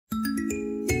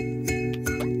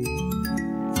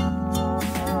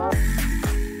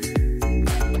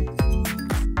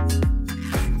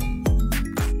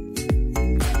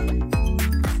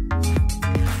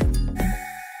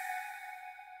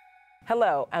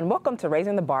Hello, and welcome to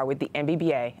Raising the Bar with the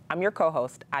MBBA. I'm your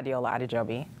co-host, Adeola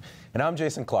Adejobi. And I'm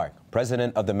Jason Clark,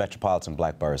 president of the Metropolitan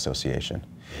Black Bar Association.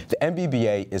 The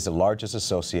MBBA is the largest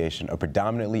association of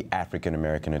predominantly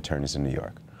African-American attorneys in New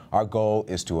York. Our goal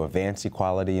is to advance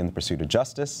equality in the pursuit of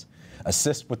justice,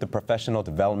 assist with the professional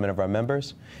development of our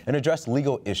members, and address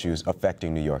legal issues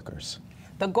affecting New Yorkers.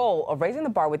 The goal of Raising the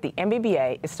Bar with the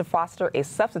MBBA is to foster a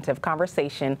substantive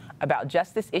conversation about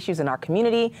justice issues in our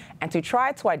community and to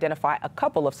try to identify a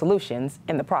couple of solutions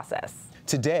in the process.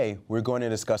 Today, we're going to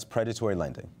discuss predatory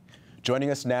lending. Joining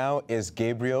us now is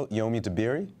Gabriel Yomi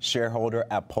Dabiri, shareholder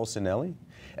at Polsinelli,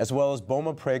 as well as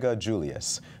Bomopregha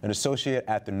Julius, an associate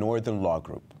at the Northern Law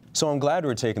Group. So I'm glad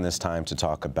we're taking this time to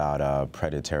talk about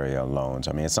predatory loans.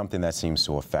 I mean, it's something that seems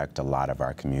to affect a lot of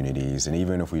our communities, and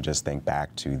even if we just think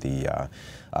back to the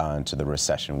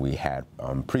recession we had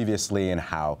previously and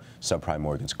how subprime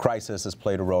mortgage crisis has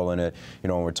played a role in it, you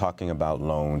know, when we're talking about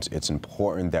loans, it's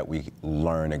important that we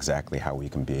learn exactly how we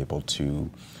can be able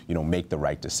to, you know, make the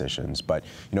right decisions. But,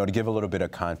 you know, to give a little bit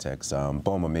of context,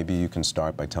 Boma, maybe you can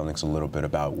start by telling us a little bit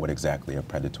about what exactly a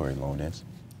predatory loan is.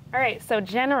 All right, so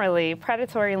generally,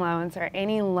 predatory loans are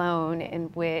any loan in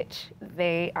which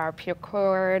they are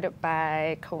procured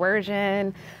by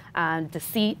coercion,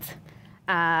 deceit.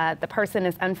 The person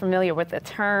is unfamiliar with the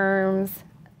terms.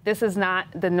 This is not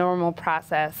the normal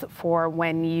process for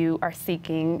when you are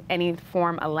seeking any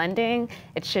form of lending.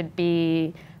 It should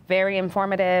be very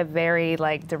informative, very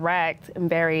direct, and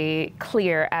very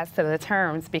clear as to the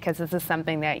terms, because this is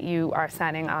something that you are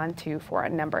signing on to for a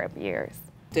number of years.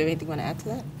 Do you have anything you want to add to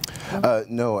that?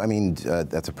 No, I mean,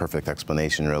 that's a perfect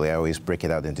explanation, really. I always break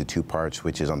it out into two parts,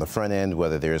 which is on the front end,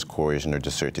 whether there is coercion or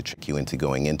deceit to trick you into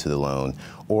going into the loan,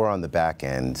 or on the back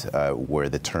end, where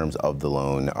the terms of the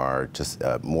loan are just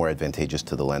more advantageous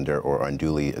to the lender or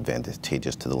unduly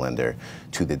advantageous to the lender,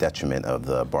 to the detriment of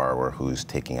the borrower who's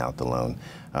taking out the loan.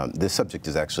 This subject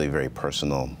is actually very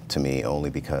personal to me, only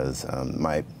because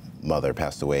my mother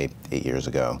passed away 8 years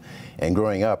ago. And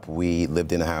growing up, we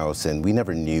lived in a house and we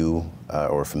never knew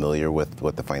or familiar with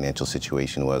what the financial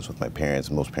situation was with my parents.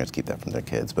 Most parents keep that from their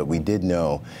kids. But we did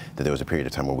know that there was a period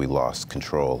of time where we lost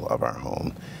control of our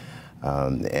home.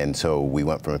 And so we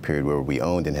went from a period where we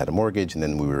owned and had a mortgage, and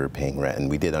then we were paying rent, and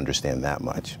we did understand that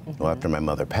much. Well, after my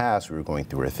mother passed, we were going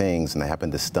through her things, and I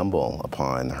happened to stumble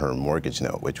upon her mortgage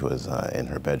note, which was in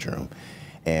her bedroom.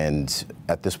 And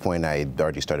at this point, I had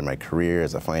already started my career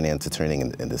as a finance attorney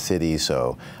in the city,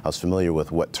 so I was familiar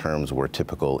with what terms were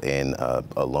typical in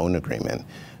a loan agreement.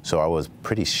 So I was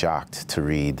pretty shocked to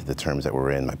read the terms that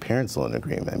were in my parents' loan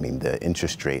agreement. I mean, the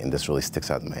interest rate, and this really sticks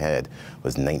out in my head,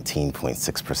 was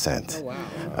 19.6%, oh,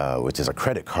 wow. Which is a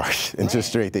credit card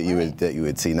interest rate that you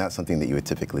would see, not something that you would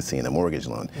typically see in a mortgage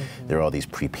loan. There are all these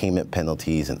prepayment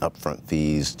penalties and upfront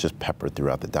fees just peppered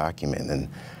throughout the document. And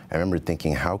I remember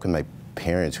thinking, how can my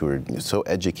parents who are so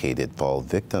educated fall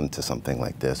victim to something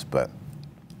like this? But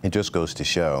it just goes to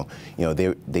show, you know,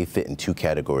 they fit in two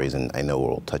categories, and I know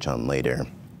we'll touch on later,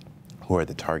 who are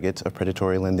the targets of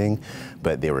predatory lending.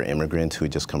 But they were immigrants who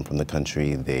had just come from the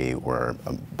country. They were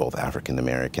both African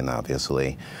American,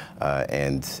 obviously,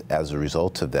 and as a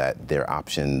result of that, their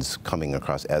options coming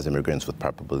across as immigrants with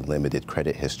probably limited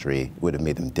credit history would have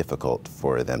made them difficult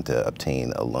for them to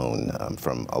obtain a loan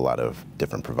from a lot of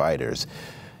different providers.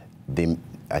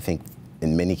 I think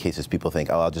in many cases people think,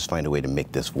 oh, I'll just find a way to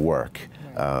make this work,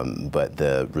 but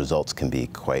the results can be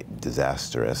quite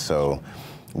disastrous. So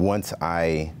once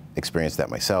I experienced that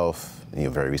myself, you know,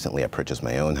 very recently I purchased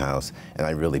my own house, and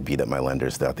I really beat up my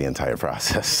lenders throughout the entire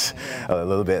process. A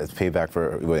little bit as payback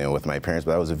for, you know, with my parents,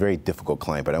 but I was a very difficult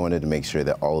client, but I wanted to make sure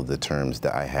that all of the terms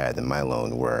that I had in my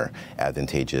loan were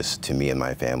advantageous to me and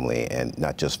my family, and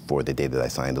not just for the day that I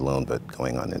signed the loan, but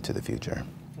going on into the future.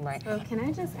 Right. So can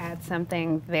I just add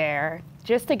something there,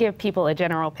 just to give people a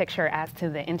general picture as to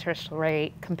the interest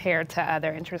rate compared to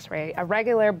other interest rate? A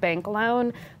regular bank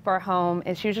loan for a home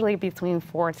is usually between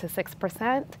 4 to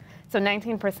 6%. So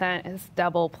 19% is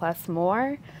double plus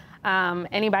more.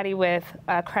 Anybody with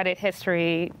credit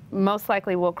history most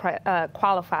likely will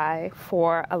qualify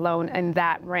for a loan in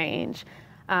that range.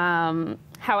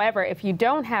 However, if you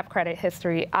don't have credit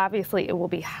history, obviously it will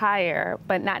be higher,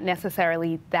 but not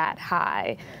necessarily that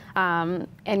high.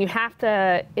 And you have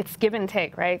to, it's give and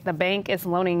take, right? The bank is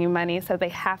loaning you money, so they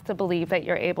have to believe that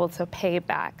you're able to pay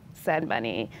back said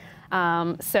money.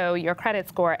 So your credit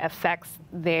score affects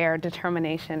their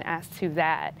determination as to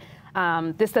that.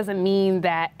 This doesn't mean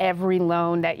that every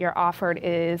loan that you're offered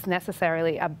is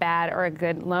necessarily a bad or a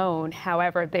good loan.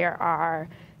 However, there are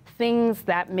things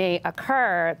that may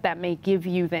occur that may give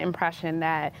you the impression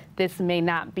that this may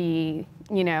not be,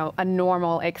 you know, a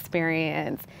normal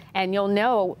experience. And you'll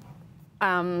know,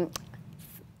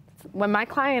 when my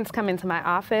clients come into my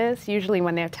office, usually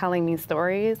when they're telling me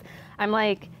stories, I'm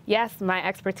like, yes, my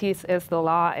expertise is the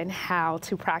law and how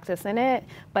to practice in it,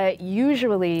 but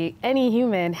usually any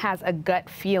human has a gut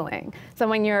feeling. So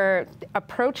when you're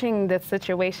approaching this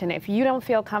situation, if you don't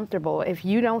feel comfortable, if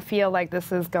you don't feel like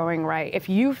this is going right, if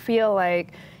you feel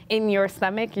like in your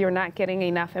stomach you're not getting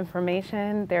enough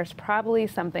information, there's probably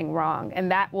something wrong.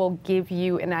 And that will give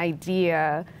you an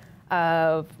idea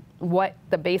of what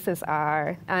the bases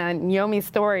are. And Yomi's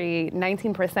story,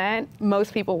 19%,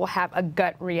 most people will have a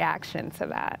gut reaction to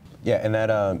that. Yeah, and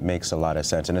that makes a lot of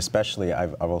sense. And especially,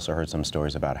 I've also heard some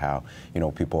stories about how, you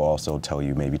know, people also tell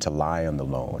you maybe to lie on the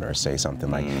loan or say something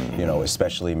like, you know,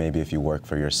 especially maybe if you work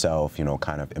for yourself, you know,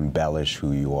 kind of embellish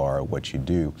who you are, what you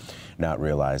do, not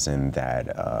realizing that,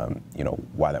 you know,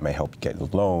 while that may help you get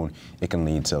the loan, it can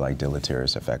lead to like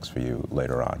deleterious effects for you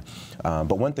later on.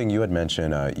 But one thing you had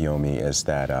mentioned, Yomi, is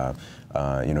that,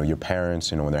 you know, your parents,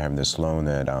 you know, when they're having this loan,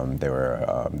 that they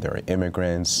were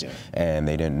immigrants, yeah, and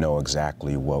they didn't know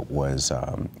exactly what was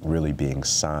really being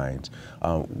signed.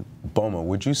 Boma,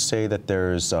 would you say that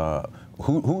there's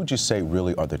who would you say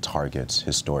really are the targets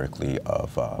historically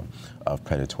of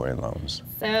predatory loans?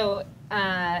 So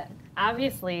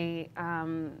obviously,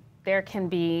 there can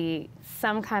be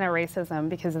some kind of racism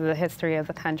because of the history of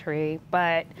the country,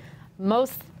 but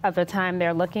most of the time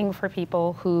they're looking for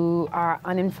people who are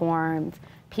uninformed,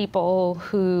 people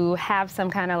who have some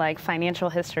kind of like financial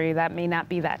history that may not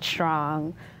be that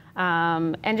strong,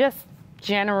 and just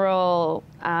general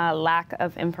lack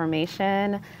of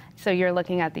information. So you're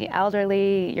looking at the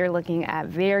elderly, you're looking at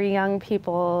very young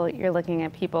people, you're looking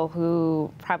at people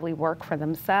who probably work for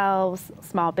themselves,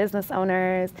 small business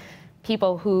owners,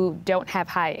 people who don't have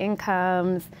high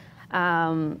incomes,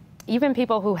 even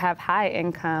people who have high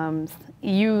incomes.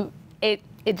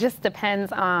 It just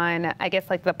depends on, I guess,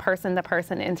 like the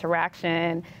person-to-person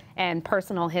interaction and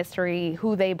personal history,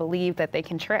 who they believe that they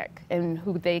can trick and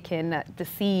who they can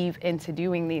deceive into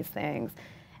doing these things.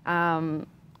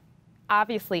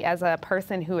 Obviously, as a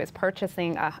person who is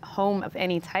purchasing a home of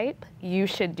any type, you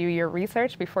should do your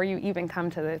research before you even come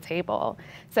to the table.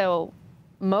 So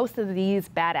most of these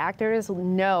bad actors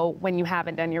know when you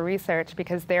haven't done your research,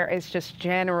 because there is just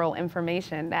general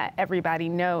information that everybody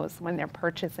knows when they're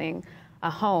purchasing a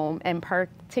home, and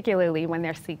particularly when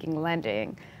they're seeking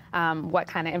lending. What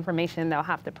kind of information they'll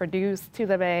have to produce to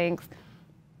the banks,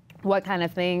 what kind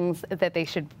of things that they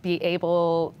should be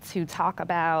able to talk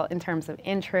about in terms of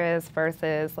interest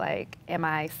versus like, am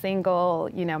I single,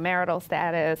 you know, marital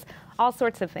status, all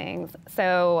sorts of things.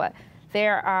 So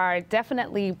there are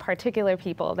definitely particular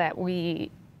people that we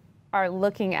are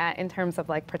looking at in terms of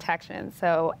like protection.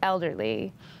 So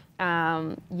elderly,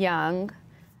 young,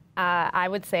 I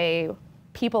would say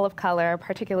people of color,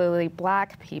 particularly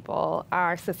Black people,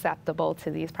 are susceptible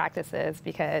to these practices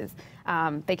because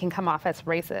they can come off as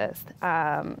racist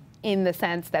in the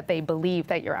sense that they believe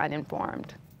that you're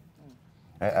uninformed.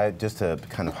 Just to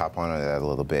kind of hop on that a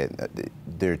little bit,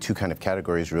 there are two kind of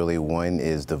categories really. One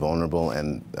is the vulnerable,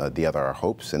 and the other are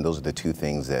hopes, and those are the two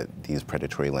things that these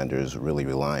predatory lenders really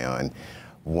rely on.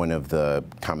 One of the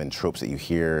common tropes that you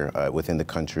hear within the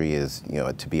country is, you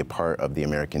know, to be a part of the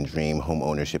American dream, home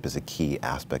ownership is a key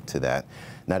aspect to that.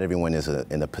 Not everyone is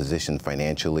in a position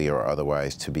financially or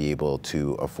otherwise to be able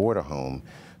to afford a home.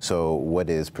 So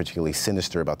what is particularly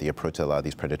sinister about the approach that a lot of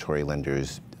these predatory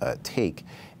lenders take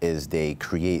is they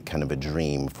create kind of a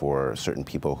dream for certain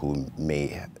people who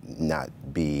may not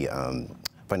be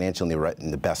financially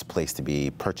in the best place to be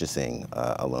purchasing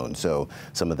a loan. So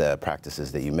some of the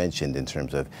practices that you mentioned in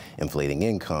terms of inflating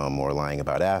income or lying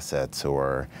about assets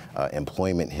or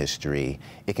employment history,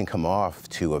 it can come off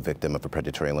to a victim of a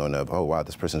predatory loan of, oh wow,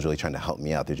 this person's really trying to help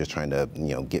me out. They're just trying to,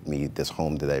 you know, get me this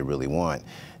home that I really want,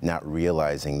 not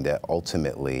realizing that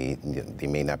ultimately they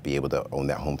may not be able to own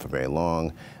that home for very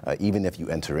long. Even if you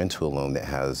enter into a loan that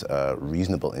has a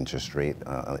reasonable interest rate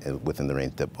within the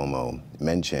range that Bomo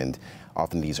mentioned,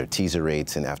 often these are teaser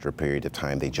rates, and after a period of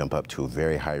time, they jump up to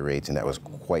very high rates, and that was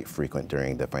quite frequent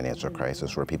during the financial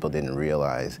crisis, where people didn't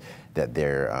realize that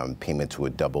their payments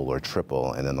would double or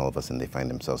triple, and then all of a sudden they find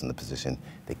themselves in the position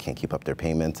they can't keep up their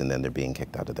payments, and then they're being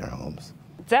kicked out of their homes.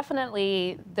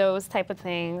 Definitely those type of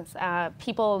things.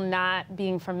 People not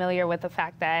being familiar with the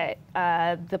fact that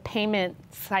the payment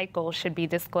cycle should be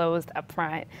disclosed up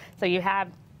front. So you have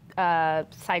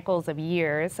cycles of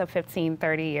years, so 15,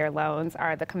 30-year loans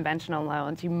are the conventional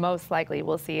loans. You most likely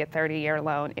will see a 30-year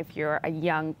loan if you're a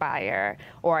young buyer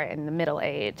or in the middle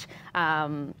age.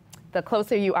 the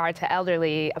closer you are to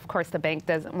elderly, of course, the bank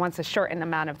wants a shortened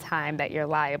amount of time that you're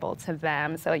liable to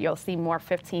them. So you'll see more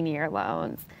 15-year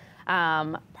loans.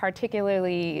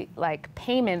 Particularly like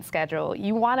payment schedule,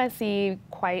 you want to see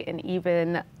quite an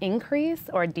even increase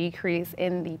or decrease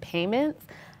in the payments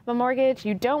of a mortgage.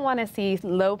 You don't want to see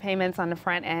low payments on the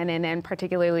front end and then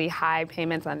particularly high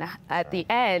payments at the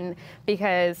end,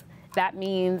 because that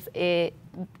means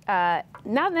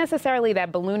not necessarily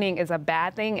that ballooning is a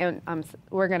bad thing, and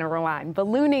we're going to rewind.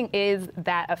 Ballooning is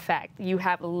that effect. You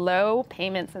have low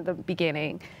payments at the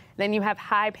beginning, then you have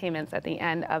high payments at the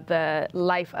end of the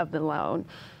life of the loan.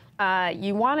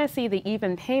 You want to see the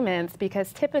even payments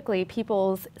because typically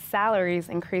people's salaries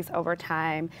increase over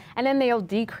time, and then they'll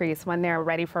decrease when they're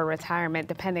ready for retirement,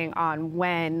 depending on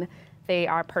when they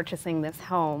are purchasing this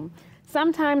home.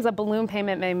 Sometimes a balloon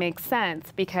payment may make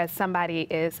sense because somebody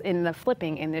is in the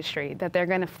flipping industry, that they're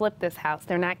going to flip this house.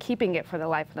 They're not keeping it for the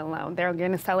life of the loan. They're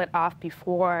going to sell it off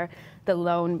before the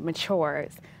loan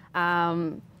matures.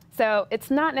 So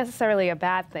it's not necessarily a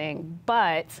bad thing,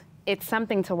 but it's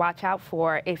something to watch out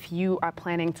for if you are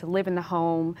planning to live in the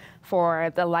home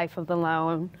for the life of the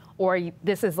loan, or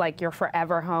this is like your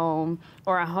forever home,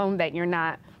 or a home that you're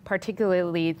not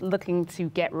particularly looking to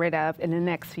get rid of in the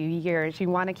next few years. You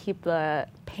want to keep the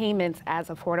payments as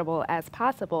affordable as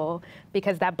possible,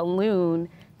 because that balloon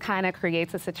kind of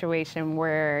creates a situation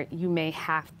where you may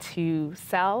have to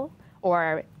sell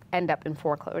or end up in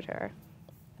foreclosure.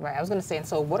 Right, I was going to say, and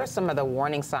so what are some of the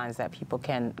warning signs that people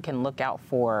can look out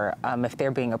for if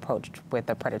they're being approached with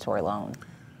a predatory loan?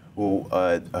 Well,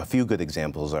 a few good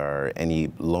examples are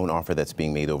any loan offer that's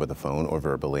being made over the phone or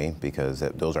verbally, because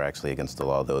those are actually against the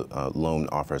law. The loan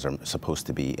offers are supposed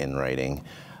to be in writing.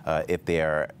 If they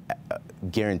are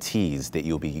guarantees that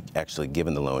you'll be actually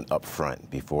given the loan up front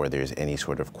before there's any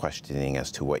sort of questioning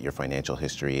as to what your financial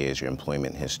history is, your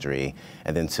employment history,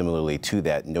 and then similarly to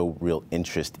that, no real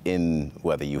interest in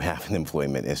whether you have an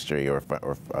employment history or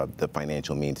the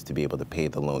financial means to be able to pay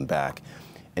the loan back.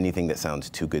 Anything that sounds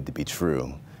too good to be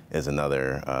true is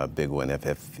another big one.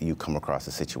 If you come across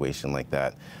a situation like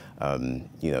that,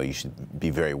 you should be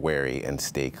very wary and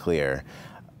stay clear.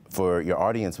 For your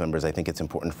audience members, I think it's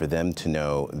important for them to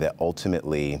know that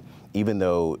ultimately, even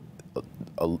though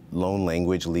loan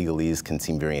language legalese can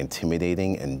seem very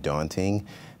intimidating and daunting,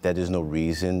 that is no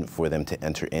reason for them to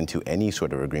enter into any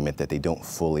sort of agreement that they don't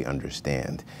fully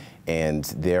understand. And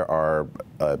there are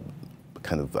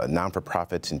kind of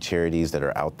non-for-profits and charities that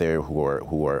are out there who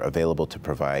are available to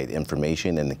provide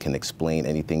information and can explain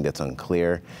anything that's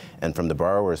unclear. And from the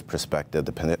borrower's perspective,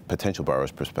 the potential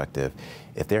borrower's perspective,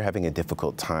 if they're having a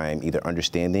difficult time either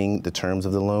understanding the terms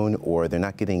of the loan or they're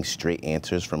not getting straight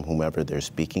answers from whomever they're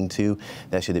speaking to,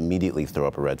 that should immediately throw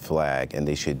up a red flag, and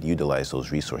they should utilize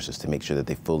those resources to make sure that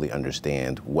they fully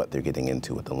understand what they're getting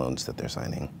into with the loans that they're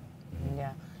signing.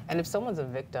 Yeah. And if someone's a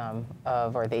victim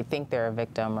of, or they think they're a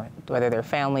victim, or whether they're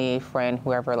family, friend,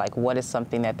 whoever, like, what is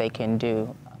something that they can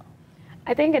do?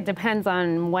 I think it depends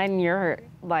on when you're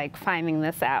like finding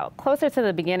this out. Closer to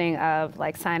the beginning of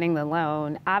like signing the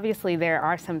loan, obviously there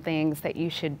are some things that you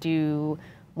should do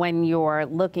when you're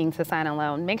looking to sign a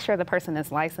loan. Make sure the person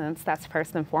is licensed, that's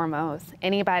first and foremost.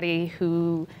 Anybody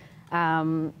who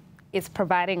is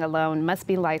providing a loan must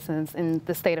be licensed in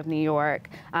the state of New York.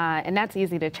 And that's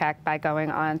easy to check by going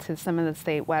on to some of the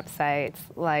state websites,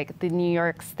 like the New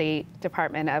York State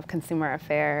Department of Consumer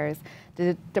Affairs,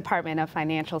 the Department of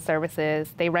Financial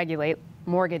Services. They regulate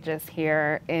mortgages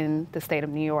here in the state of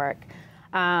New York.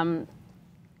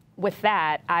 With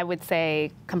that, I would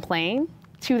say complain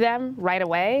to them right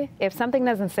away. If something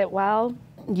doesn't sit well,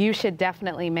 you should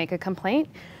definitely make a complaint,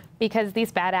 because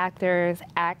these bad actors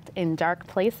act in dark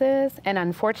places, and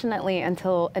unfortunately,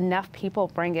 until enough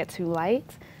people bring it to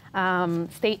light,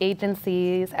 state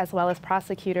agencies as well as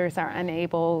prosecutors are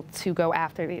unable to go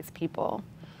after these people.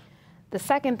 The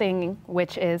second thing,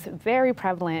 which is very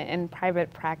prevalent in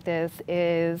private practice,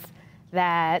 is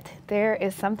that there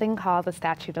is something called the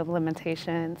statute of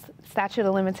limitations. Statute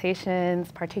of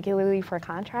limitations, particularly for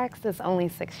contracts, is only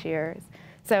 6 years.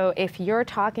 So if you're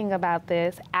talking about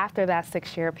this after that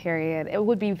 6-year period, it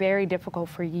would be very difficult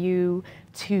for you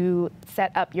to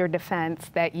set up your defense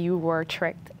that you were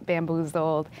tricked,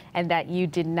 bamboozled, and that you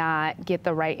did not get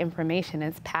the right information.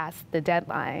 It's past the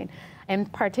deadline.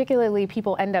 And particularly,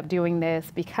 people end up doing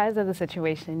this because of the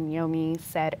situation Yomi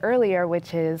said earlier,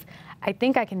 which is, I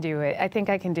think I can do it. I think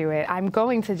I can do it. I'm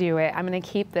going to do it. I'm going to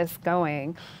keep this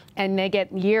going. And they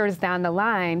get years down the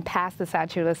line past the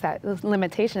statute of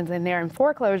limitations, and they're in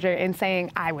foreclosure and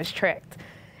saying, I was tricked.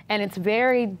 And it's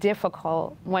very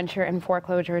difficult once you're in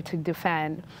foreclosure to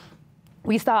defend.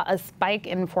 we saw a spike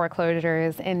in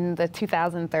foreclosures in the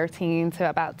 2013 to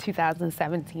about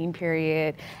 2017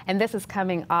 period, and this is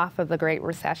coming off of the Great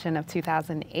Recession of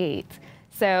 2008.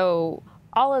 So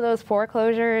all of those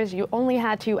foreclosures, you only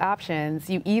had two options.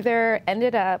 You either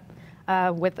ended up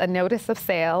with a notice of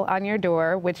sale on your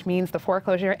door, which means the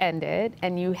foreclosure ended,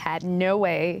 and you had no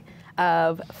way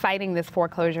of fighting this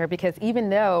foreclosure, because even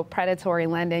though predatory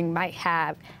lending might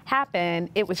have happened,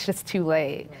 it was just too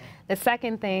late. The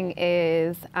second thing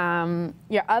is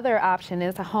your other option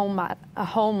is a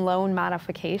home loan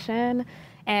modification,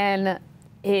 and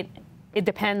it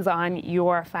depends on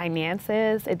your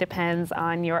finances, it depends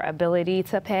on your ability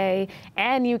to pay,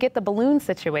 and you get the balloon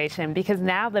situation, because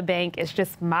now the bank is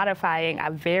just modifying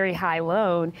a very high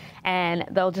loan, and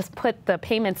they'll just put the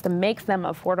payments to make them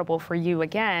affordable for you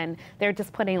again. They're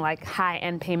just putting like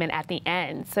high-end payment at the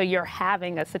end. So you're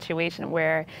having a situation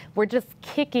where we're just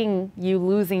kicking you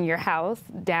losing your house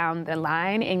down the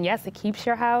line, and yes, it keeps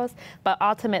your house, but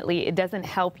ultimately it doesn't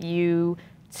help you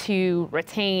to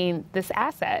retain this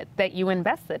asset that you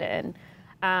invested in.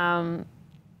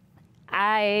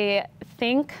 I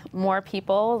think more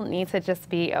people need to just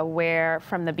be aware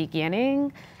from the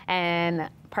beginning, and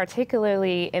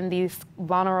particularly in these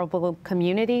vulnerable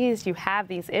communities, you have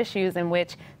these issues in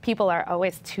which people are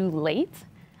always too late.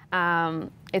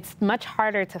 It's much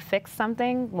harder to fix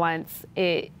something once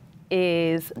it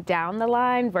is down the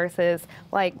line versus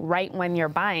like right when you're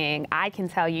buying. I can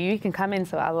tell you, you can come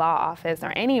into a law office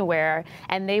or anywhere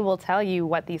and they will tell you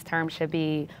what these terms should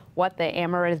be, what the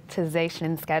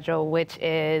amortization schedule, which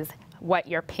is what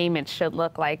your payments should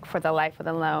look like for the life of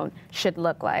the loan, should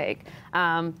look like.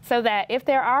 So that if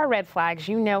there are red flags,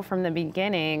 you know from the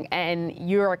beginning and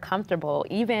you're comfortable.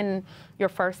 Even your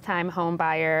first-time home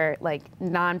buyer, like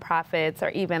nonprofits or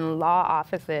even law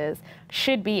offices,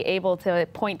 should be able to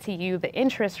point to you the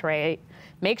interest rate,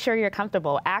 make sure you're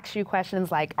comfortable, ask you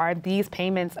questions like, are these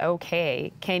payments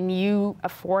okay? Can you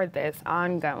afford this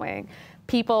ongoing?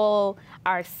 People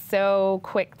are so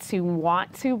quick to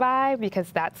want to buy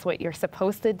because that's what you're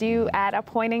supposed to do at a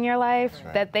point in your life,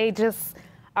 that they just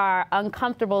are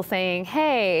uncomfortable saying,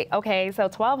 hey, okay, so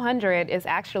 $1,200 is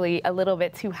actually a little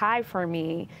bit too high for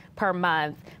me per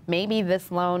month. Maybe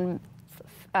this loan,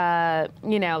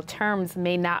 terms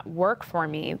may not work for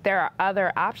me. There are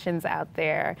other options out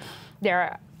there. There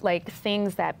are like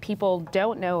things that people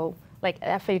don't know, like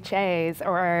FHAs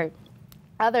or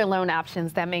other loan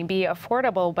options that may be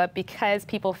affordable, but because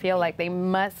people feel like they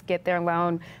must get their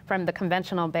loan from the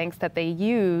conventional banks that they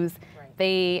use,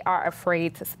 they are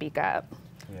afraid to speak up.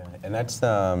 Yeah, and that's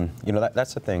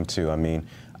that's the thing too. I mean,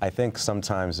 I think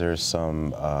sometimes there's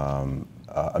some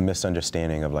a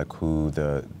misunderstanding of like who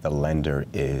the lender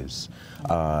is,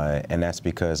 and that's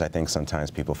because I think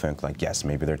sometimes people think like, yes,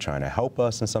 maybe they're trying to help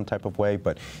us in some type of way,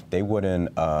 but they wouldn't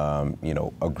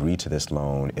agree to this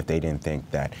loan if they didn't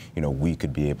think that we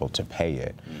could be able to pay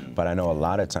it. But I know a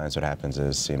lot of times what happens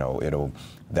is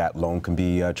that loan can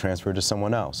be transferred to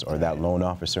someone else, or that loan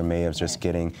officer may have just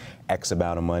getting X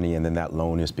amount of money and then that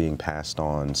loan is being passed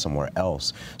on somewhere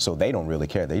else. So they don't really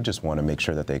care. They just want to make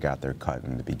sure that they got their cut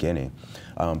in the beginning.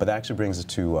 But that actually brings us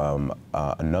to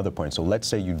another point. So let's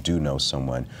say you do know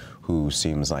someone who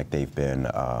seems like they've been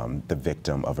the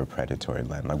victim of a predatory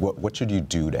lend. Like what should you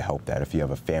do to help that if you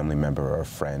have a family member or a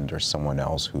friend or someone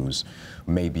else who's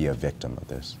maybe a victim of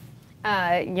this?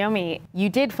 Yomi, you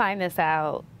did find this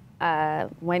out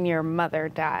when your mother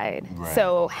died. Right.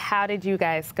 So how did you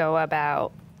guys go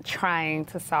about trying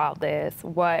to solve this?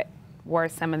 What were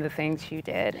some of the things you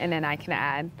did? And then I can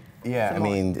add. Yeah, I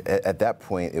mean, at that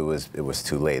point, it was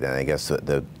too late. And I guess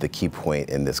the key point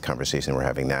in this conversation we're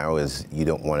having now is you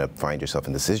don't want to find yourself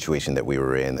in the situation that we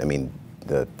were in. I mean,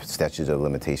 the statute of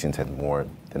limitations had more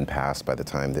than passed by the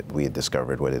time that we had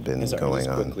discovered what had been going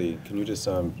on. Can you just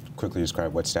quickly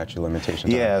describe what statute of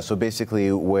limitations are? Yeah, so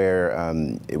basically where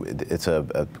it's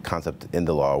a concept in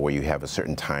the law where you have a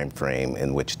certain time frame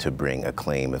in which to bring a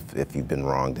claim if you've been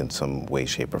wronged in some way,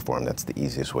 shape, or form. That's the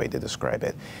easiest way to describe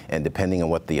it. And depending on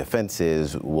what the offense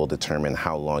is, will determine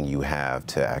how long you have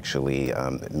to actually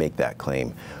make that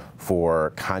claim.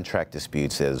 For contract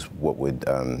disputes, as what would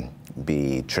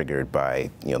be triggered by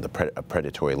a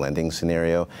predatory lending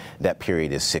scenario, that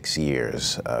period is 6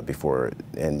 years before,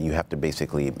 and you have to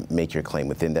basically make your claim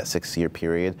within that 6-year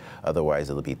period.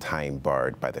 Otherwise, it'll be time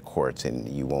barred by the courts, and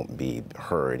you won't be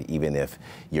heard, even if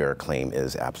your claim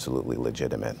is absolutely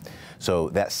legitimate. So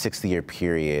that 6-year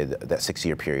period,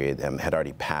 had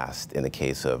already passed in the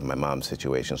case of my mom's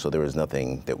situation. So there was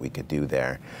nothing that we could do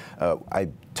there. I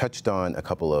touched on a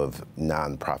couple of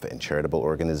nonprofit and charitable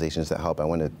organizations that help. I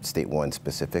want to state one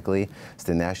specifically. It's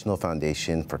the National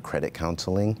Foundation for Credit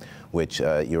Counseling, which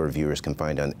your viewers can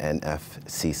find on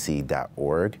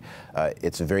nfcc.org.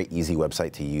 It's a very easy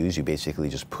website to use. You basically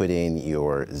just put in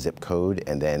your zip code,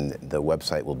 and then the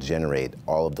website will generate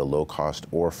all of the low-cost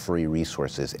or free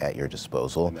resources at your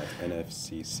disposal. And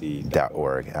that's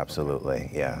nfcc.org.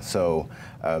 Absolutely, yeah. So,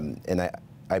 and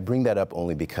I bring that up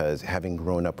only because having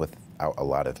grown up without a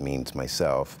lot of means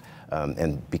myself,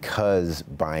 and because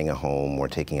buying a home or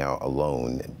taking out a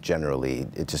loan, generally,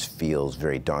 it just feels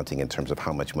very daunting in terms of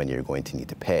how much money you're going to need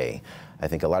to pay. I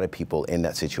think a lot of people in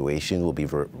that situation will be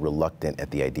reluctant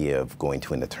at the idea of going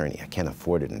to an attorney. I can't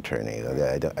afford an attorney.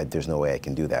 There's no way I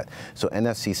can do that. So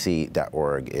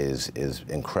nfcc.org is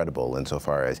incredible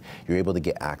insofar as you're able to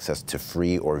get access to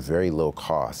free or very low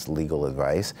cost legal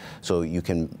advice. So you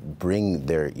can bring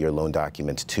your loan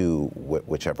documents to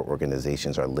whichever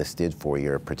organizations are listed for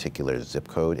your particular zip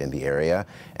code in the area,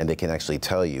 and they can actually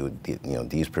tell you,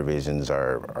 these provisions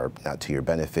are not to your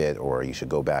benefit, or you should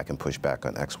go back and push back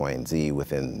on X, Y, and Z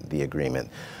within the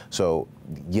agreement. So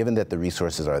given that the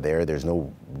resources are there, there's no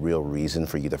real reason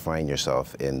for you to find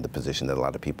yourself in the position that a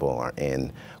lot of people are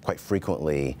in. Quite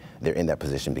frequently, they're in that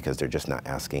position because they're just not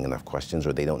asking enough questions,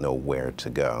 or they don't know where to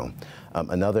go.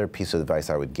 Another piece of advice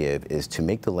I would give is to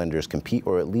make the lenders compete,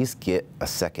 or at least get a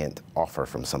second offer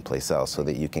from someplace else, so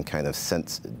that you can kind of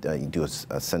do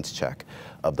a sense check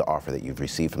of the offer that you've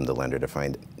received from the lender to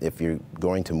find if you're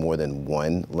going to more than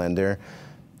one lender.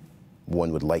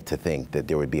 One would like to think that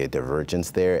there would be a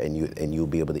divergence there, and you'll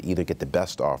be able to either get the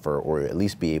best offer, or at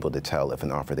least be able to tell if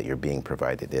an offer that you're being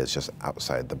provided is just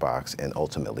outside the box and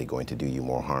ultimately going to do you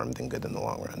more harm than good in the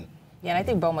long run. Yeah, and I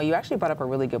think, Boma, you actually brought up a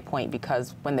really good point,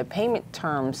 because when the payment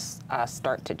terms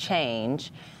start to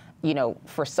change,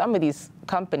 for some of these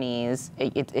companies,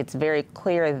 it's very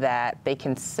clear that they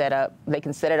can set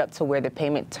it up to where the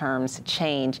payment terms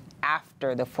change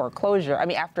after the foreclosure. I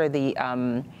mean, after the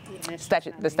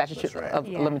statute of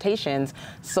limitations,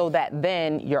 so that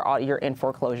then you're in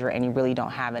foreclosure and you really don't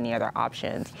have any other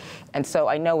options. And so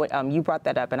I know you brought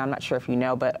that up, and I'm not sure if you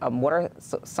know, but what are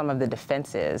some of the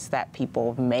defenses that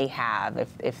people may have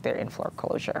if they're in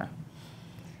foreclosure?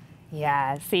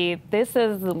 Yeah, see, this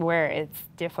is where it's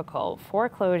difficult.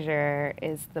 Foreclosure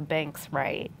is the bank's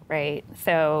right?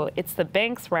 So it's the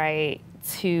bank's right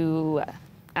to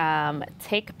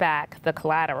take back the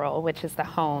collateral, which is the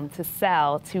home, to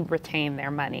sell, to retain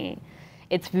their money.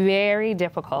 It's very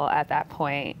difficult at that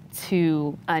point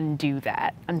to undo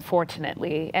that,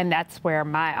 unfortunately. And that's where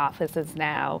my office is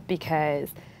now, because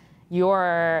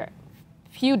your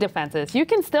few defenses. You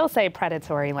can still say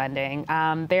predatory lending.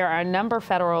 There are a number of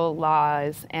federal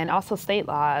laws and also state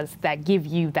laws that give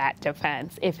you that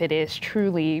defense if it is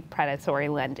truly predatory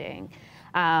lending.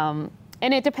 And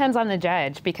it depends on the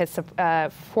judge, because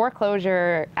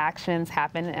foreclosure actions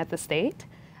happen at the state.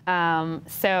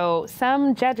 So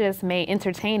some judges may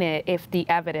entertain it if the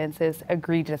evidence is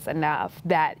egregious enough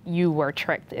that you were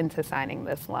tricked into signing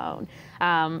this loan.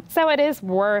 So it is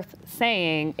worth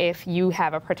saying, if you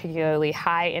have a particularly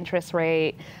high interest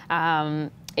rate,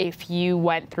 if you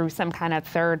went through some kind of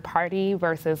third party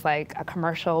versus like a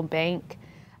commercial bank,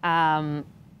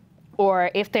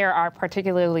 or if there are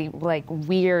particularly like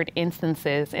weird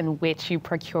instances in which you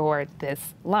procured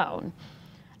this loan.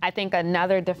 I think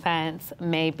another defense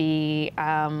may be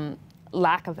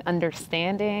lack of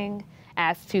understanding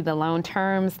as to the loan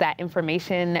terms. That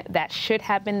information that should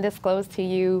have been disclosed to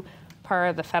you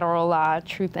per the federal law,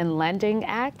 Truth in Lending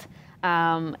Act,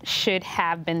 should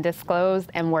have been disclosed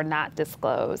and were not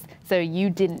disclosed. So you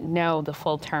didn't know the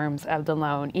full terms of the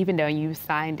loan, even though you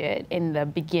signed it in the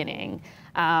beginning.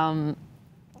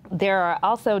 There are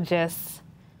also just,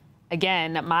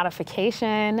 again,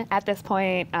 modification at this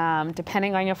point.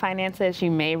 Depending on your finances,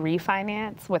 you may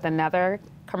refinance with another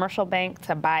commercial bank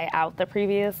to buy out the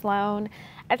previous loan.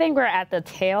 I think we're at the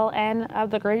tail end of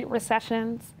the Great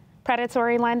Recession's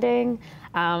predatory lending.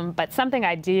 But something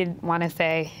I did want to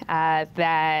say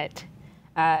that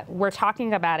we're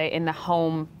talking about it in the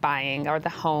home buying or the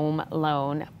home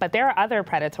loan, but there are other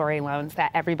predatory loans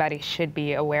that everybody should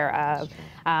be aware of.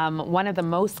 One of the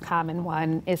most common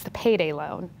one is the payday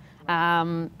loan.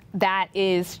 That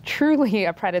is truly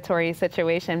a predatory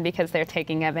situation, because they're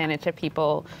taking advantage of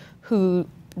people who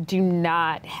do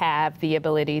not have the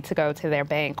ability to go to their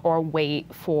bank or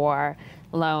wait for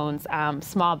loans.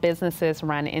 Small businesses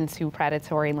run into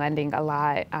predatory lending a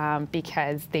lot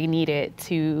because they need it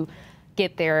to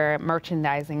get their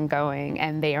merchandising going,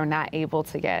 and they are not able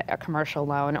to get a commercial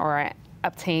loan or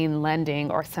obtain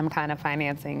lending or some kind of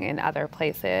financing in other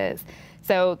places.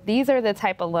 So these are the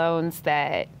type of loans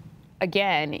that,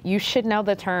 again, you should know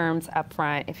the terms up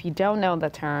front. If you don't know the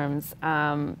terms,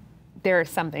 there is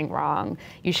something wrong.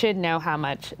 You should know how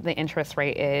much the interest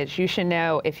rate is. You should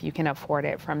know if you can afford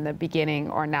it from the beginning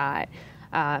or not.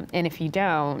 And if you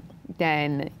don't,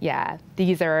 then yeah,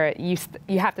 these are,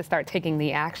 you have to start taking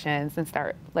the actions and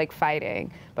start like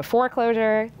fighting. But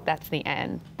foreclosure, that's the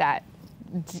end.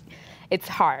 It's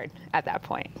hard at that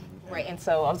point. Right, and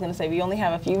so I was going to say we only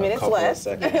have a few minutes left.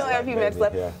 We only have a few minutes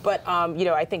left. Yeah. But you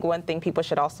know, I think one thing people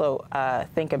should also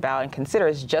think about and consider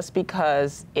is just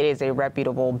because it is a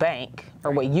reputable bank,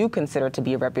 or what you consider to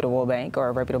be a reputable bank or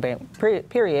a reputable bank,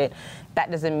 period, that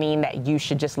doesn't mean that you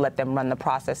should just let them run the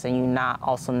process and you not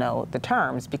also know the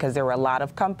terms, because there were a lot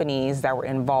of companies that were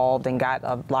involved and got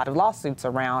a lot of lawsuits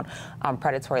around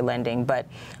predatory lending. But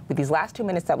with these last 2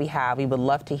 minutes that we have, we would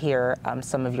love to hear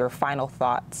some of your final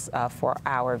thoughts for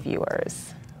our viewers.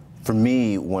 For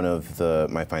me, one of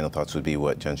my final thoughts would be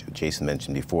what Jason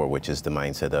mentioned before, which is the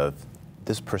mindset of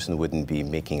this person wouldn't be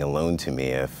making a loan to me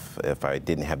if I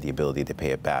didn't have the ability to pay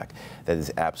it back. That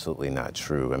is absolutely not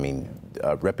true. I mean,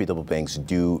 reputable banks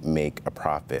do make a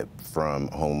profit from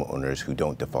homeowners who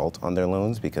don't default on their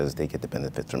loans because they get the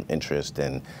benefits from interest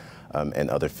and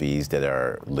other fees that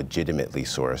are legitimately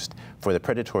sourced. For the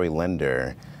predatory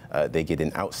lender, they get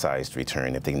an outsized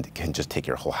return if they can just take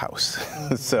your whole house.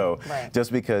 So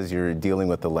just because you're dealing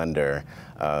with the lender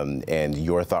and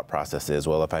your thought process is,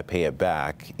 well, if I pay it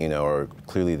back, you know, or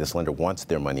clearly this lender wants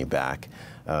their money back,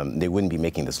 they wouldn't be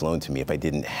making this loan to me if I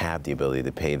didn't have the ability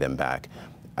to pay them back.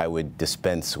 I would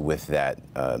dispense with that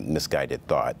misguided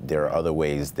thought. There are other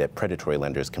ways that predatory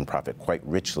lenders can profit quite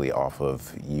richly off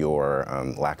of your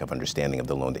lack of understanding of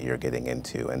the loan that you're getting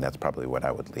into, and that's probably what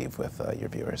I would leave with your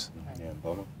viewers. Yeah,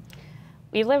 Bomo?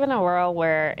 We live in a world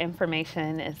where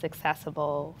information is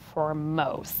accessible for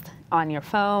most. On your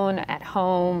phone, at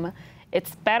home.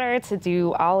 It's better to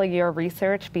do all of your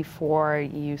research before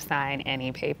you sign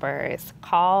any papers.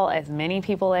 Call as many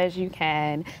people as you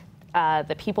can.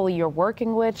 The people you're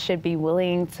working with should be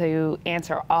willing to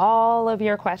answer all of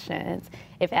your questions.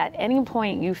 If at any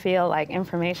point you feel like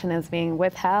information is being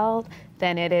withheld,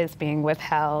 then it is being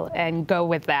withheld, and go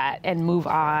with that and move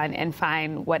on and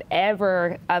find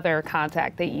whatever other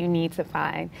contact that you need to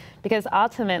find. Because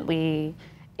ultimately,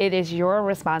 it is your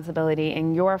responsibility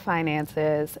and your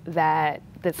finances that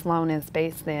this loan is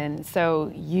based in.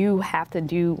 So you have to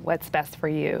do what's best for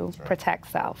you. Right. Protect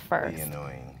self first. Be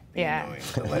annoying. Yeah.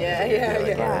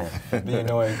 Be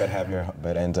annoying,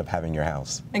 but ends up having your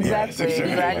house. Exactly,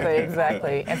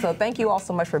 exactly. And so thank you all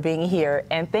so much for being here,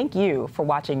 and thank you for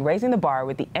watching Raising the Bar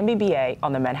with the MBBA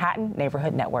on the Manhattan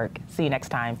Neighborhood Network. See you next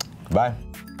time. Bye.